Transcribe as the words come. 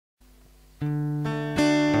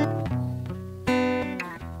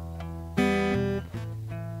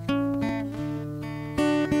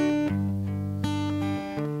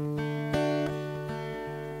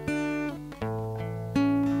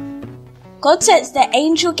God sent the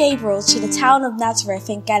angel Gabriel to the town of Nazareth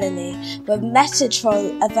in Galilee with a message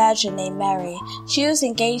from a virgin named Mary. She was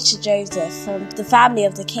engaged to Joseph from the family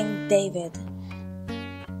of the King David.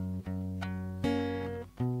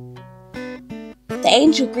 The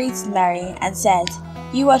angel greeted Mary and said,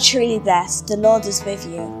 "You are truly blessed, the Lord is with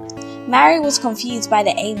you." Mary was confused by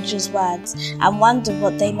the angel's words and wondered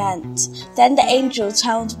what they meant. Then the angel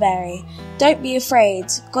told Mary, "Don't be afraid,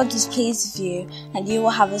 God is pleased with you, and you will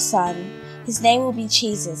have a son. His name will be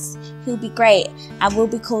Jesus. He will be great and will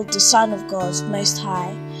be called the Son of God Most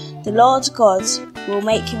High. The Lord God will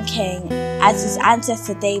make him king, as his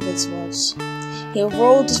ancestor David was. He will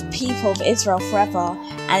rule the people of Israel forever,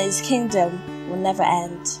 and his kingdom will never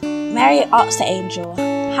end." Mary asked the angel,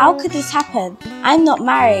 "How could this happen? I'm not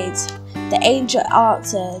married." The angel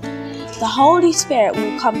answered, "The Holy Spirit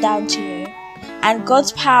will come down to you, and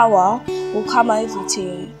God's power will come over to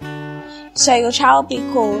you. So your child will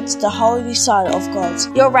be called the Holy Son of God.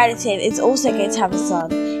 Your relative is also going to have a son,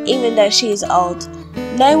 even though she is old.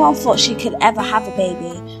 No one thought she could ever have a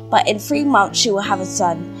baby, but in 3 months she will have a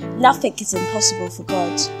son. Nothing is impossible for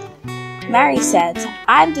God." Mary said,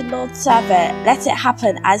 "I am the Lord's servant. Let it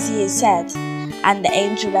happen as he has said." And the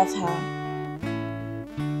angel left her.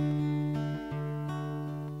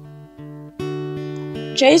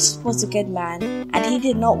 Joseph was a good man, and he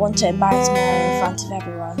did not want to embarrass Mary in front of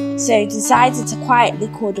everyone, so he decided to quietly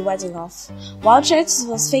call the wedding off. While Joseph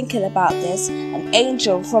was thinking about this, an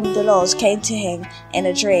angel from the Lord came to him in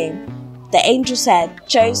a dream. The angel said,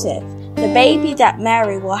 "Joseph, the baby that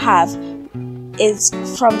Mary will have is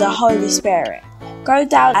from the Holy Spirit. Go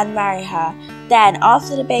down and marry her. Then,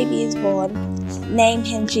 after the baby is born, name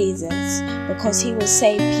him Jesus, because he will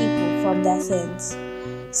save people from their sins."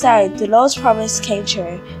 So the Lord's promise came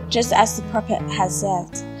true, just as the prophet had said.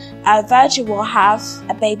 A virgin will have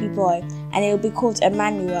a baby boy, and he will be called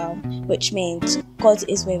Emmanuel, which means God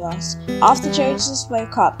is with us. After Joseph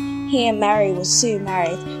woke up, he and Mary were soon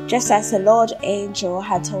married, just as the Lord angel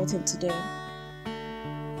had told him to do.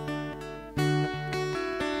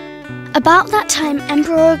 About that time,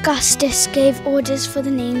 Emperor Augustus gave orders for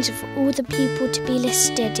the names of all the people to be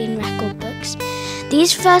listed in record books.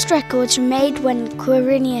 These first records were made when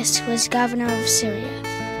Quirinius was governor of Syria.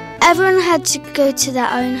 Everyone had to go to their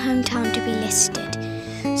own hometown to be listed.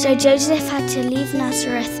 So Joseph had to leave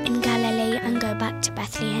Nazareth in Galilee and go back to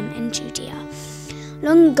Bethlehem in Judea.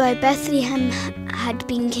 Long ago, Bethlehem had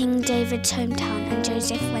been King David's hometown, and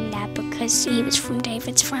Joseph went there because he was from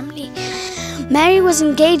David's family. Mary was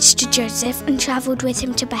engaged to Joseph and travelled with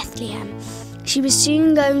him to Bethlehem. She was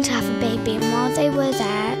soon going to have a baby, and while they were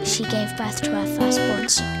there, she gave birth to her firstborn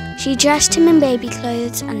son. She dressed him in baby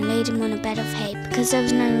clothes and laid him on a bed of hay because there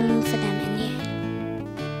was no room for them in the inn.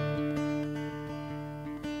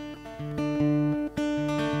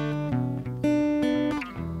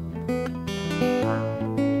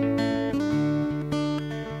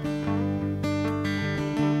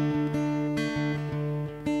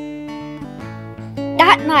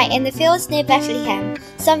 That night in the fields near Bethlehem,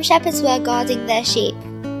 some shepherds were guarding their sheep.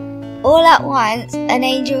 All at once, an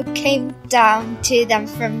angel came down to them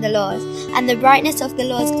from the Lord, and the brightness of the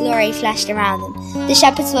Lord's glory flashed around them. The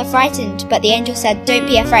shepherds were frightened, but the angel said, "Don't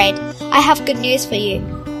be afraid. I have good news for you,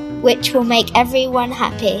 which will make everyone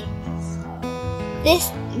happy.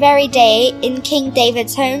 This very day, in King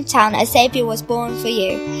David's hometown, a Savior was born for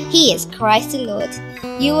you. He is Christ the Lord.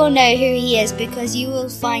 You will know who he is because you will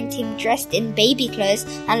find him dressed in baby clothes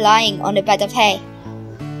and lying on a bed of hay."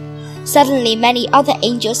 Suddenly, many other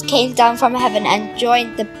angels came down from heaven and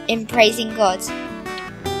joined them in praising God.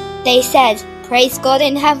 They said, "Praise God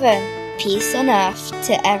in heaven, peace on earth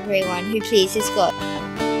to everyone who pleases God."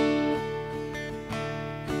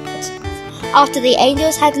 After the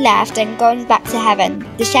angels had left and gone back to heaven,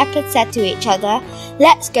 the shepherds said to each other,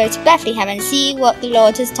 "Let's go to Bethlehem and see what the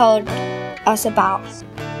Lord has told us about."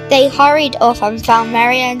 They hurried off and found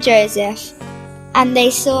Mary and Joseph, and they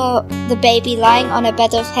saw the baby lying on a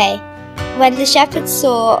bed of hay. When the shepherds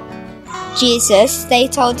saw Jesus, they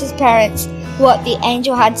told his parents what the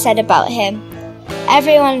angel had said about him.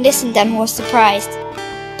 Everyone listened and was surprised,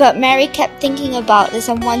 but Mary kept thinking about this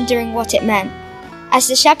and wondering what it meant. As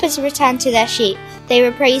the shepherds returned to their sheep, they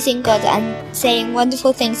were praising God and saying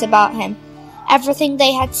wonderful things about him. Everything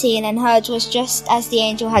they had seen and heard was just as the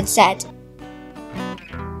angel had said.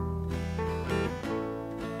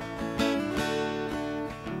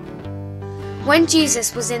 When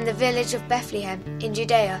Jesus was in the village of Bethlehem in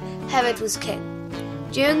Judea, Herod was king.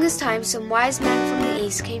 During this time, some wise men from the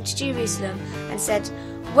east came to Jerusalem and said,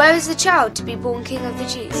 "Where is the child to be born King of the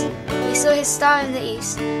Jews? We saw his star in the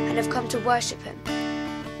east and have come to worship him."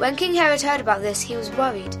 When King Herod heard about this, he was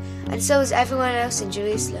worried, and so was everyone else in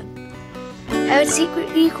Jerusalem. Herod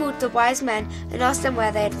secretly called the wise men and asked them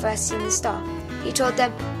where they had first seen the star. He told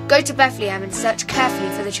them, "Go to Bethlehem and search carefully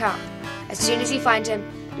for the child. As soon as you find him,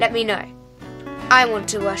 let me know. I want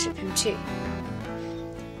to worship him too."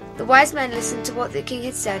 The wise men listened to what the king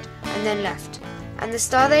had said and then left, and the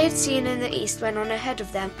star they had seen in the east went on ahead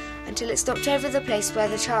of them until it stopped over the place where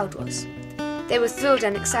the child was. They were thrilled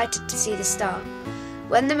and excited to see the star.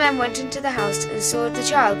 When the men went into the house and saw the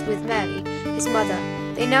child with Mary, his mother,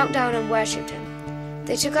 they knelt down and worshipped him.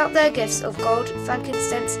 They took out their gifts of gold,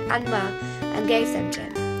 frankincense, and myrrh and gave them to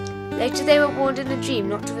him. Later they were warned in a dream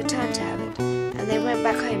not to return to Herod, and they went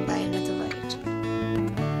back home by himself.